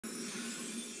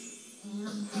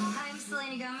Hi, I'm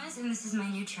Selena Gomez, and this is my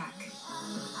new track.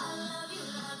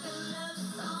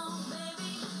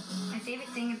 My favorite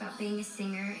thing about being a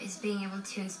singer is being able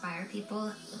to inspire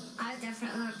people. I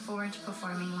definitely look forward to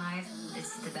performing live.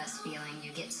 It's the best feeling.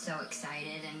 You get so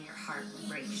excited and your heart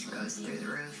rate just goes through the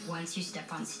roof. Once you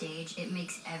step on stage, it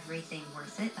makes everything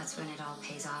worth it. That's when it all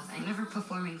pays off. I'm never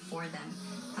performing for them.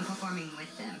 I'm performing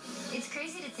with them. It's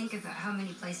crazy to think about how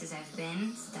many places I've been.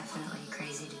 It's definitely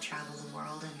crazy to travel the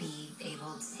world and be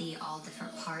able to see all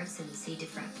different parts and see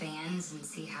different fans and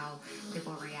see how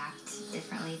people react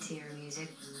differently to your music.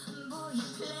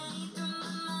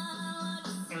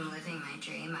 I'm living my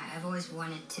dream. I've always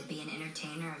wanted to be an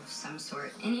entertainer of some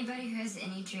sort. Anybody who has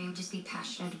any dream, just be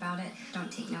passionate about it.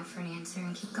 Don't take no for an answer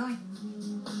and keep going.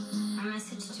 My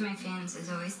message to my fans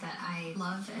is always that I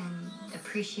love and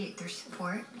appreciate their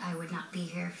support. I would not be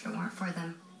here if it weren't for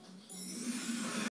them.